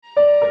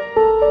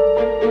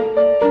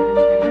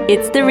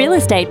It's the Real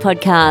Estate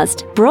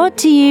Podcast, brought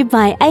to you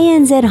by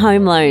ANZ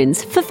Home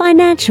Loans for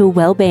financial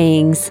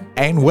well-beings.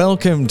 And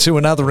welcome to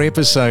another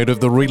episode of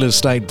the Real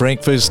Estate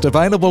Breakfast,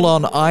 available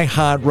on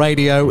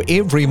iHeartRadio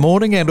every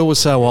morning and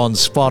also on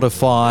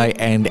Spotify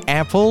and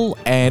Apple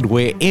and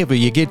wherever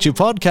you get your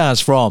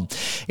podcast from.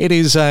 It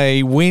is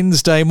a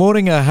Wednesday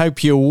morning. I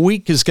hope your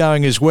week is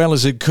going as well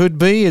as it could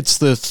be. It's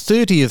the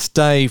 30th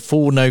day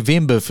for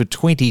November for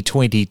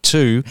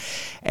 2022.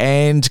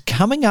 And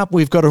coming up,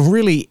 we've got a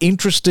really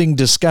interesting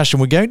discussion.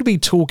 We're going to be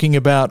talking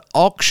about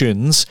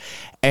auctions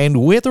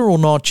and whether or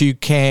not you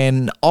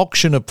can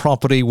auction a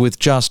property with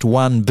just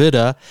one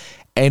bidder.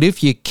 And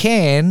if you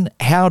can,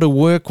 how to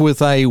work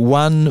with a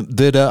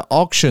one-bidder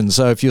auction.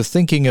 So if you're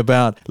thinking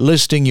about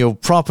listing your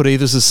property,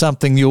 this is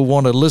something you'll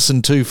want to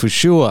listen to for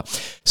sure.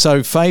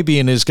 So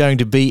Fabian is going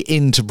to be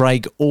in to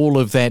break all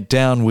of that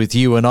down with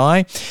you and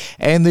I.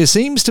 And there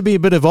seems to be a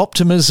bit of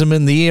optimism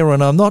in the air,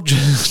 and I'm not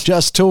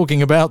just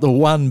talking about the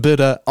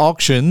one-bidder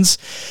auctions.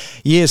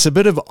 Yes, a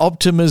bit of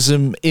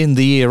optimism in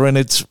the air, and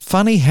it's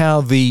funny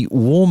how the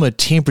warmer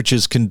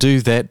temperatures can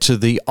do that to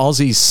the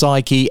Aussie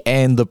psyche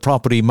and the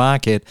property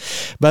market.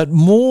 But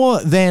more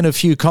than a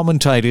few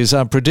commentators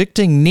are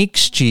predicting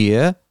next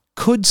year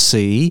could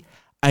see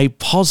a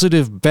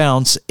positive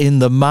bounce in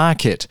the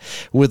market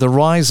with a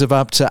rise of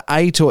up to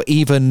 8 or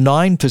even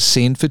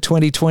 9% for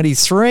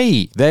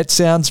 2023. That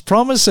sounds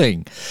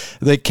promising.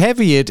 The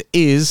caveat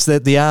is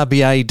that the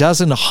RBA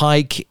doesn't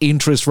hike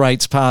interest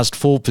rates past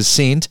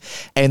 4%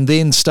 and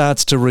then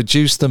starts to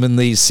reduce them in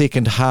the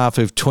second half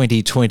of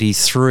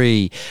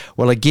 2023.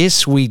 Well, I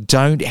guess we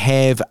don't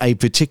have a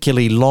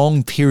particularly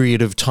long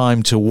period of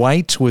time to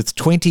wait, with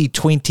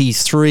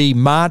 2023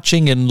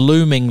 marching and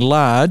looming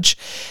large.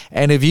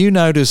 And have you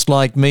noticed,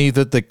 like me,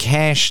 that the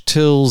cash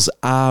tills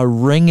are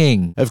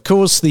ringing? Of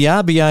course, the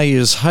RBA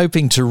is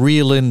hoping to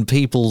reel in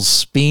people's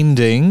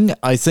spending.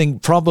 I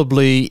think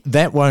probably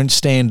that won't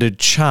stand a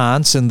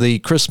chance, and the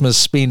Christmas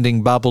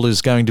spending bubble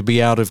is going to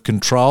be out of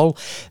control.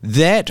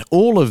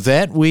 All of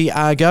that, we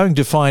are going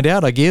to find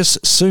out, I guess,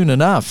 soon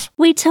enough.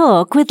 We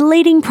talk with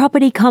leading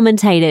property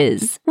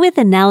commentators with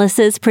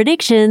analysis,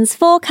 predictions,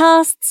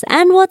 forecasts,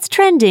 and what's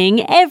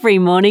trending every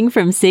morning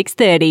from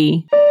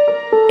 6:30.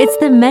 It's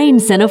the Main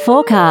Centre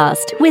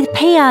Forecast with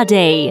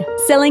PRD,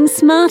 selling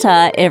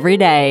smarter every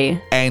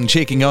day. And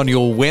checking on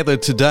your weather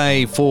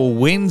today for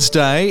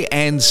Wednesday,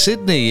 and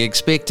Sydney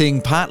expecting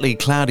partly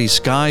cloudy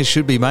skies,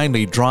 should be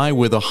mainly dry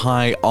with a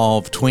high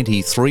of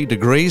 23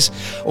 degrees.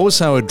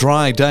 Also a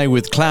dry day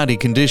with cloudy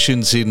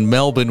conditions in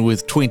Melbourne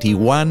with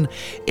 21.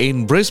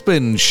 In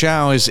Brisbane,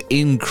 showers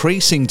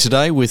increasing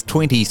today with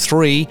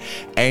 23.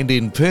 And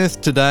in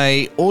Perth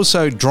today,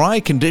 also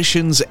dry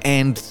conditions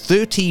and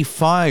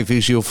 35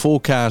 is your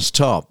forecast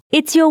top.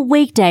 It's your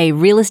weekday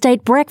real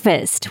estate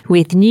breakfast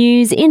with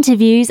news,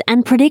 interviews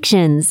and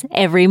predictions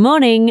every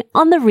morning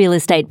on the Real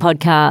Estate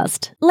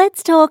Podcast.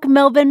 Let's talk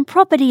Melbourne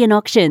Property and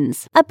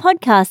Auctions, a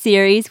podcast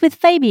series with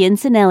Fabian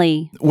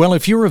Sinelli. Well,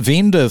 if you're a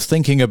vendor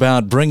thinking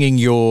about bringing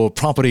your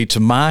property to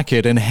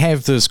market and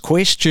have this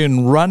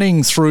question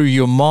running through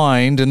your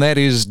mind, and that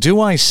is, do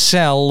I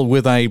sell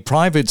with a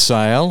private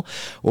sale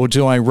or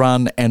do I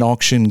run an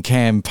auction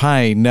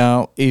campaign?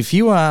 Now, if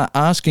you are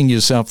asking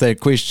yourself that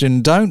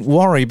question, don't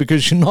worry,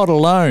 because you're not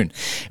alone.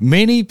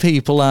 Many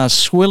people are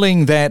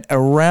swilling that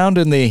around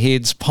in their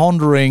heads,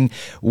 pondering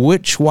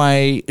which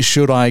way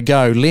should I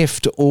go,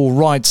 left or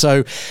right.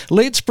 So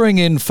let's bring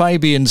in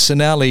Fabian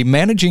Sinelli,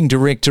 Managing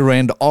Director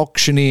and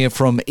Auctioneer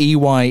from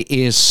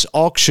EYS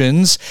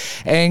Auctions.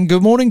 And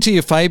good morning to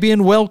you,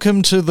 Fabian.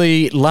 Welcome to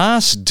the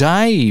last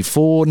day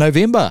for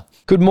November.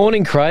 Good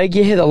morning, Craig.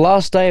 Yeah, the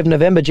last day of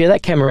November. Gee,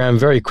 that came around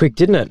very quick,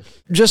 didn't it?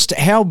 Just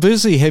how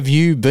busy have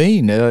you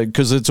been?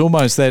 Because it's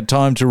almost that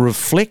time to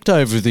reflect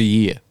over the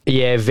year.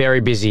 Yeah,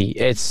 very busy.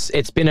 It's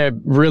been a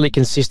really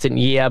consistent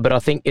year, but I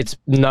think it's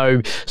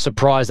no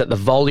surprise that the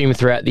volume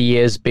throughout the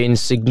year has been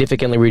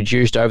significantly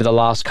reduced over the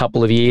last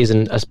couple of years,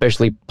 and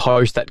especially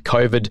post that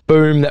COVID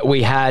boom that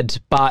we had.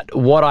 But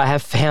what I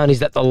have found is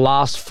that the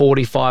last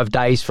 45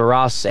 days for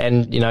us,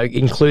 and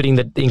including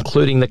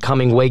the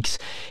coming weeks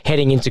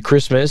heading into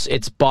Christmas,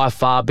 it's by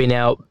far been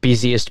our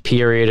busiest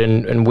period,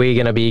 and we're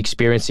going to be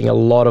experiencing a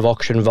lot of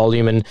auction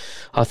volume. And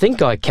I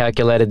think I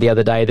calculated the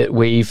other day that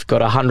we've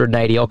got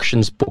 180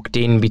 auctions booked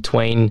in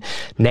between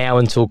now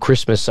until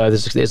Christmas, so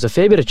there's a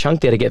fair bit of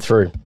chunk there to get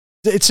through.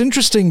 It's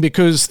interesting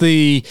because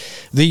the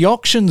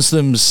auctions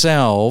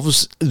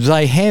themselves,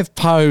 they have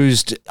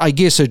posed, I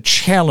guess, a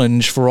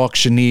challenge for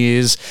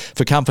auctioneers,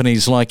 for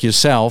companies like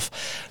yourself.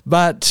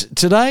 But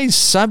today's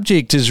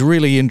subject is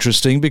really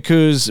interesting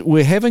because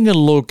we're having a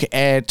look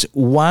at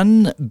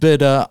one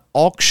bidder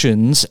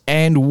auctions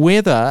and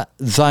whether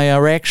they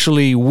are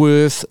actually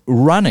worth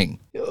running.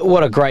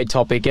 What a great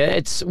topic.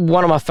 It's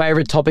one of my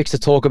favourite topics to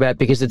talk about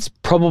because it's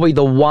probably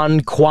the one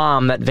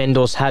qualm that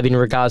vendors have in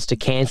regards to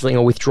cancelling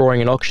or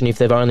withdrawing an auction if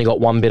they've only got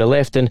one bidder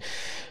left. And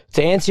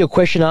To answer your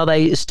question, are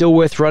they still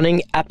worth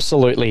running?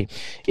 Absolutely.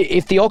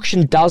 If the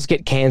auction does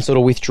get cancelled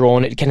or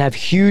withdrawn, it can have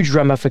huge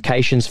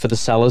ramifications for the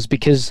sellers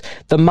because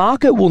the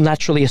market will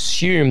naturally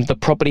assume the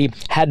property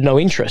had no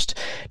interest.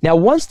 Now,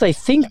 once they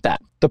think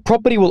that, the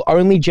property will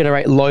only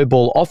generate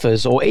lowball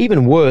offers or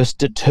even worse,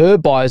 deter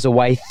buyers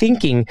away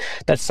thinking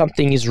that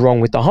something is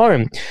wrong with the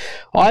home.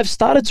 I've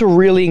started to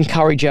really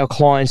encourage our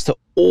clients to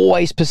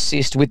always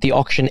persist with the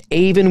auction,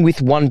 even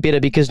with one bidder,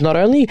 because not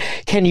only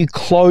can you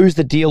close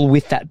the deal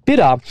with that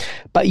bidder,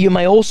 but you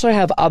may also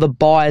have other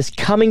buyers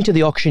coming to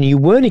the auction you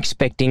weren't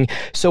expecting,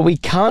 so we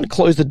can't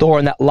close the door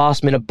on that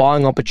last minute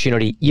buying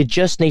opportunity. You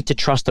just need to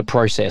trust the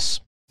process.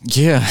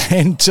 Yeah,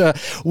 and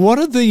what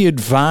are the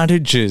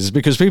advantages?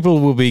 Because people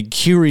will be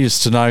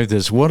curious to know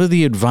this. What are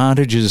the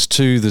advantages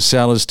to the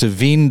sellers, to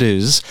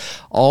vendors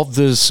of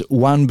this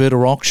one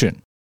bidder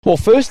auction? Well,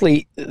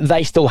 firstly,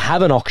 they still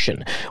have an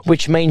auction,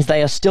 which means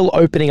they are still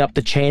opening up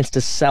the chance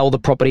to sell the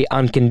property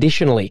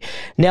unconditionally.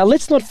 Now,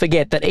 let's not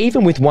forget that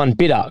even with one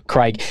bidder,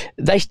 Craig,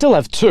 they still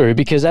have two,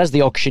 because as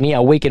the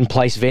auctioneer, we can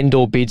place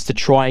vendor bids to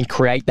try and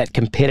create that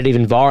competitive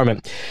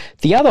environment.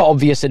 The other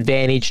obvious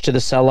advantage to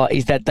the seller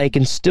is that they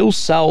can still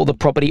sell the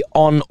property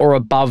on or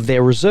above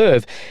their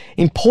reserve.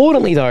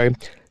 Importantly, though,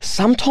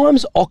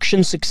 sometimes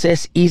auction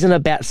success isn't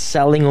about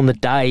selling on the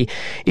day.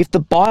 If the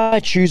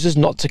buyer chooses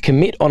not to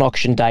commit on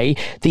auction day,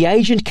 the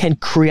agent can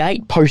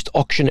create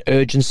post-auction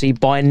urgency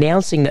by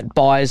announcing that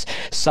buyers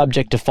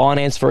subject to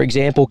finance, for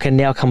example, can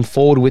now come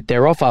forward with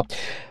their offer.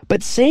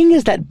 But seeing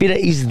as that bidder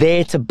is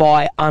there to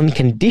buy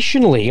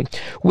unconditionally,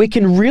 we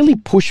can really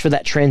push for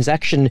that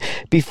transaction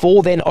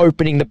before then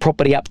opening the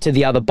property up to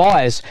the other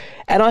buyers.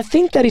 And I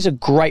think that is a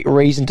great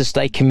reason to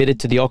stay committed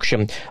to the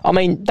auction. I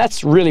mean,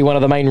 that's really one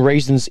of the main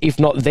reasons, if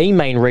not the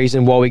main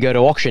reason, why we go to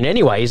auction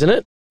anyway, isn't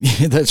it?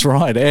 Yeah, that's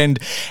right. And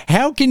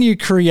how can you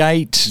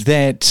create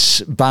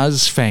that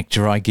buzz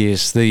factor, I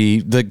guess,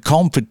 the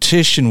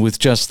competition with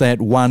just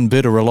that one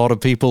bidder? A lot of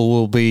people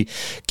will be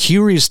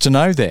curious to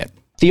know that.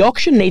 The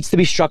auction needs to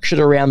be structured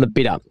around the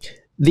bidder.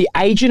 The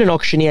agent and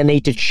auctioneer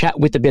need to chat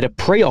with the bidder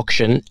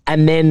pre-auction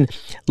and then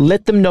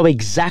let them know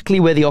exactly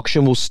where the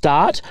auction will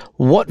start,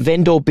 what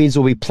vendor bids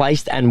will be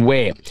placed and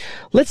where.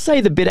 Let's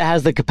say the bidder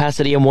has the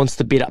capacity and wants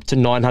to bid up to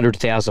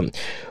 $900,000.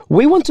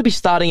 We want to be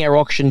starting our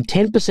auction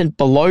 10%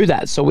 below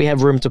that so we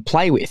have room to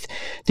play with.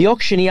 The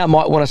auctioneer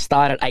might want to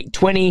start at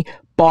 $820,000,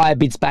 buyer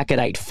bids back at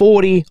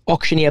 $840,000,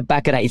 auctioneer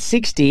back at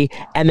 $860,000,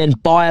 and then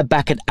buyer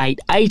back at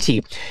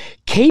 $880,000.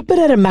 Keep it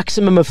at a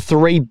maximum of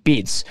 3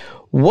 bids.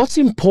 What's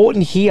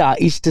important here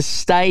is to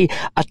stay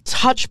a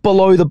touch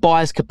below the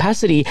buyer's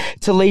capacity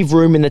to leave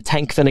room in the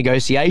tank for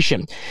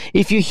negotiation.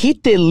 If you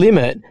hit their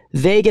limit,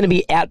 they're going to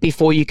be out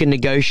before you can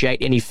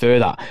negotiate any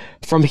further.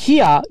 From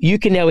here, you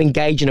can now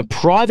engage in a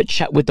private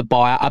chat with the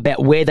buyer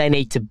about where they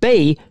need to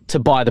be to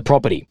buy the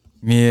property.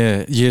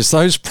 Yeah, yes,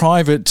 those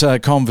private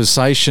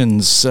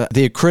conversations,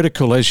 they're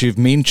critical, as you've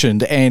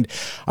mentioned, and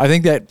I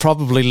think that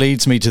probably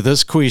leads me to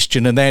this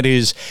question, and that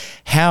is,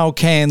 how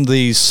can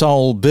the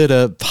sole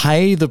bidder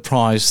pay the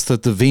price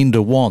that the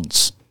vendor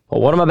wants?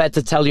 Well, what I'm about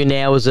to tell you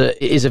now is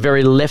a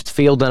very left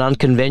field and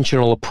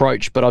unconventional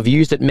approach, but I've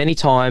used it many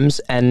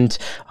times, and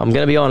I'm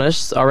going to be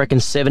honest, I reckon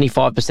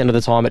 75% of the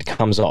time it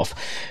comes off.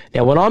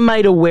 Now, when I'm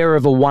made aware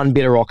of a one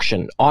bidder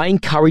auction, I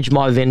encourage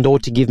my vendor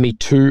to give me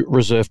 2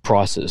 reserve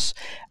prices.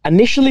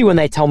 Initially, when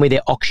they tell me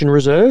their auction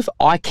reserve,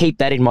 I keep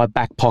that in my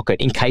back pocket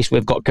in case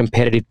we've got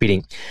competitive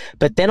bidding.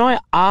 But then I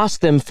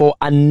ask them for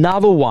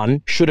another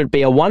one, should it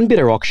be a one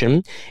bidder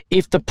auction,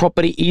 if the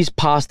property is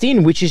passed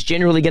in, which is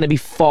generally going to be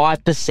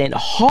 5%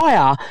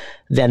 higher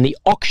than the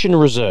auction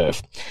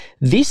reserve.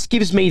 This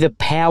gives me the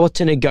power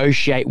to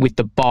negotiate with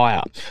the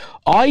buyer.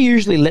 I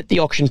usually let the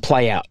auction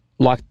play out,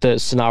 like the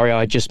scenario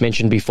I just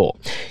mentioned before.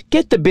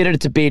 Get the bidder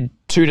to bid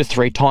 2 to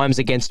 3 times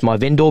against my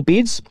vendor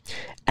bids,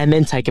 and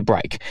then take a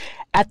break.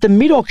 At the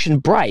mid-auction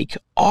break,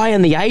 I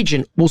and the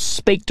agent will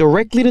speak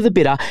directly to the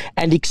bidder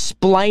and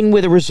explain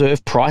where the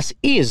reserve price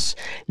is.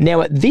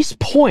 Now, at this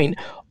point,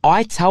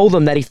 I tell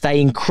them that if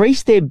they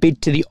increase their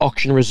bid to the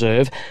auction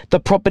reserve, the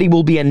property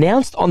will be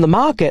announced on the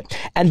market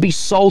and be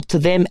sold to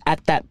them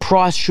at that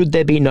price should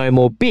there be no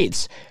more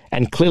bids.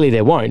 And clearly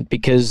there won't,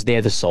 because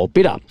they're the sole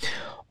bidder.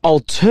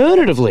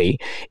 Alternatively,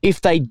 if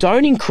they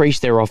don't increase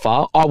their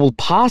offer, I will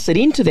pass it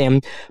into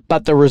them,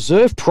 but the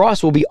reserve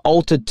price will be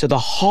altered to the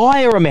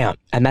higher amount.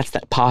 And that's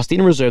that passed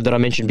in reserve that I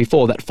mentioned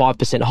before, that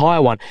 5%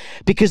 higher one,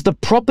 because the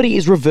property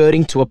is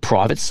reverting to a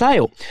private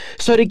sale.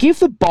 So to give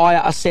the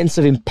buyer a sense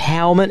of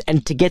empowerment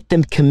and to get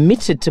them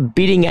committed to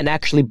bidding and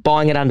actually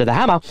buying it under the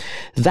hammer,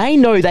 they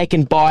know they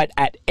can buy it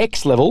at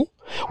X level,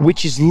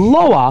 which is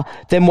lower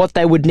than what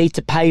they would need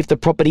to pay if the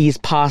property is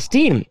passed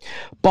in.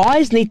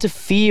 Buyers need to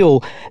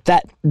feel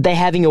that they're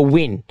having a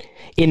win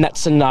in that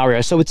scenario,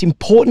 so it's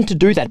important to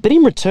do that. But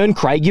in return,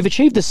 Craig, you've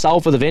achieved the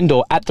sale for the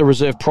vendor at the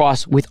reserve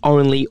price with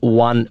only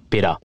one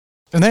bidder.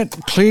 And that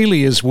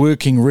clearly is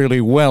working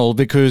really well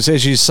because,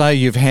 as you say,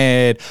 you've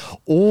had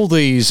all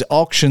these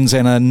auctions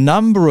and a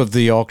number of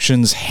the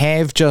auctions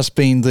have just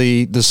been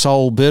the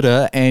sole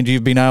bidder, and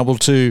you've been able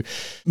to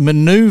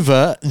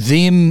maneuver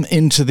them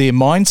into their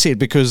mindset,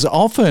 because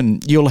often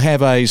you'll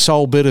have a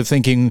sole bidder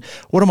thinking,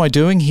 what am I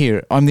doing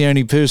here? I'm the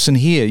only person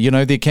here. You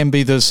know, there can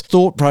be this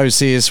thought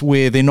process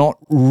where they're not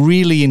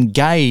really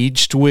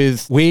engaged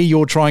with where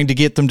you're trying to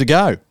get them to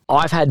go.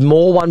 I've had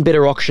more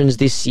one-bidder auctions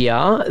this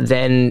year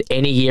than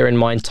any year in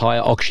my entire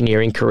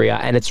auctioneering career,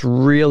 and it's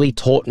really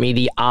taught me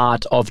the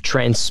art of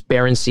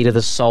transparency to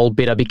the sole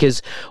bidder,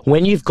 because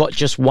when you've got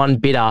just one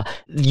bidder,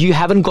 you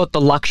haven't got the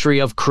luxury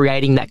of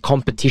creating that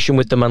competition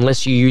with them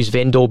unless you use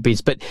vendor bids.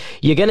 But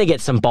you're going to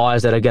get some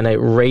buyers that are going to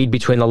read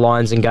between the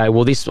lines and go,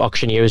 well, this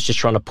auctioneer is just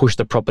trying to push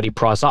the property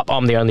price up.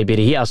 I'm the only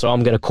bidder here, so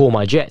I'm going to call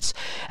my jets.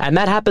 And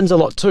that happens a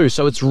lot too.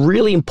 So it's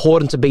really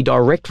important to be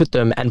direct with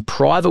them and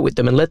private with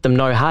them and let them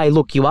know, hey,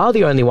 look, you are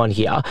the only one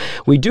here.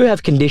 We do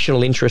have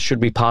conditional interest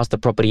should we pass the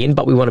property in,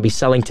 but we want to be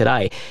selling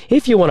today.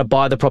 If you want to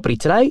buy the property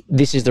today,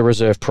 this is the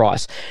reserve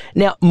price.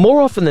 Now,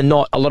 more often than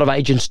not, a lot of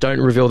agents don't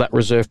reveal that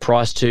reserve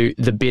price to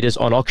the bidders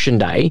on auction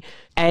day.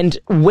 And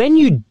when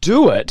you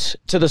do it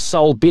to the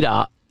sole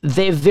bidder,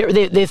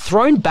 they're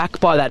thrown back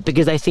by that,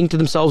 because they think to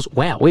themselves,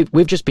 wow,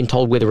 we've just been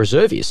told where the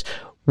reserve is.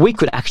 We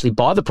could actually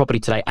buy the property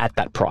today at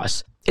that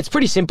price. It's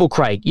pretty simple,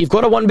 Craig. You've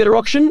got a one-bidder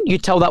auction, you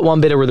tell that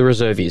one bidder where the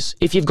reserve is.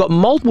 If you've got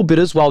multiple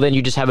bidders, well, then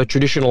you just have a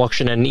traditional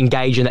auction and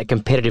engage in that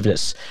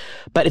competitiveness.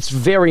 But it's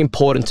very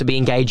important to be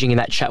engaging in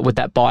that chat with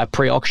that buyer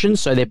pre-auction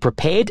so they're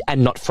prepared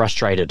and not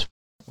frustrated.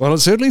 Well, it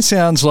certainly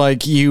sounds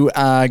like you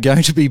are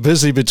going to be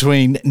busy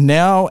between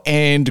now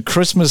and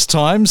Christmas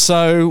time,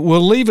 so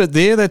we'll leave it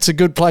there. That's a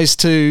good place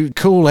to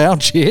cool our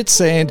jets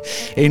and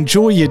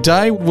enjoy your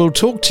day. We'll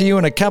talk to you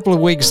in a couple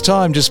of weeks'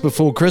 time just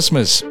before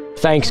Christmas.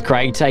 Thanks,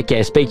 Craig. Take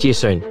care. Speak to you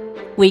soon.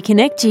 We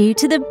connect you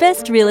to the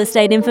best real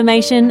estate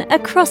information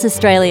across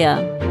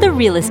Australia. The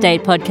Real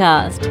Estate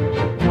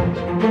Podcast.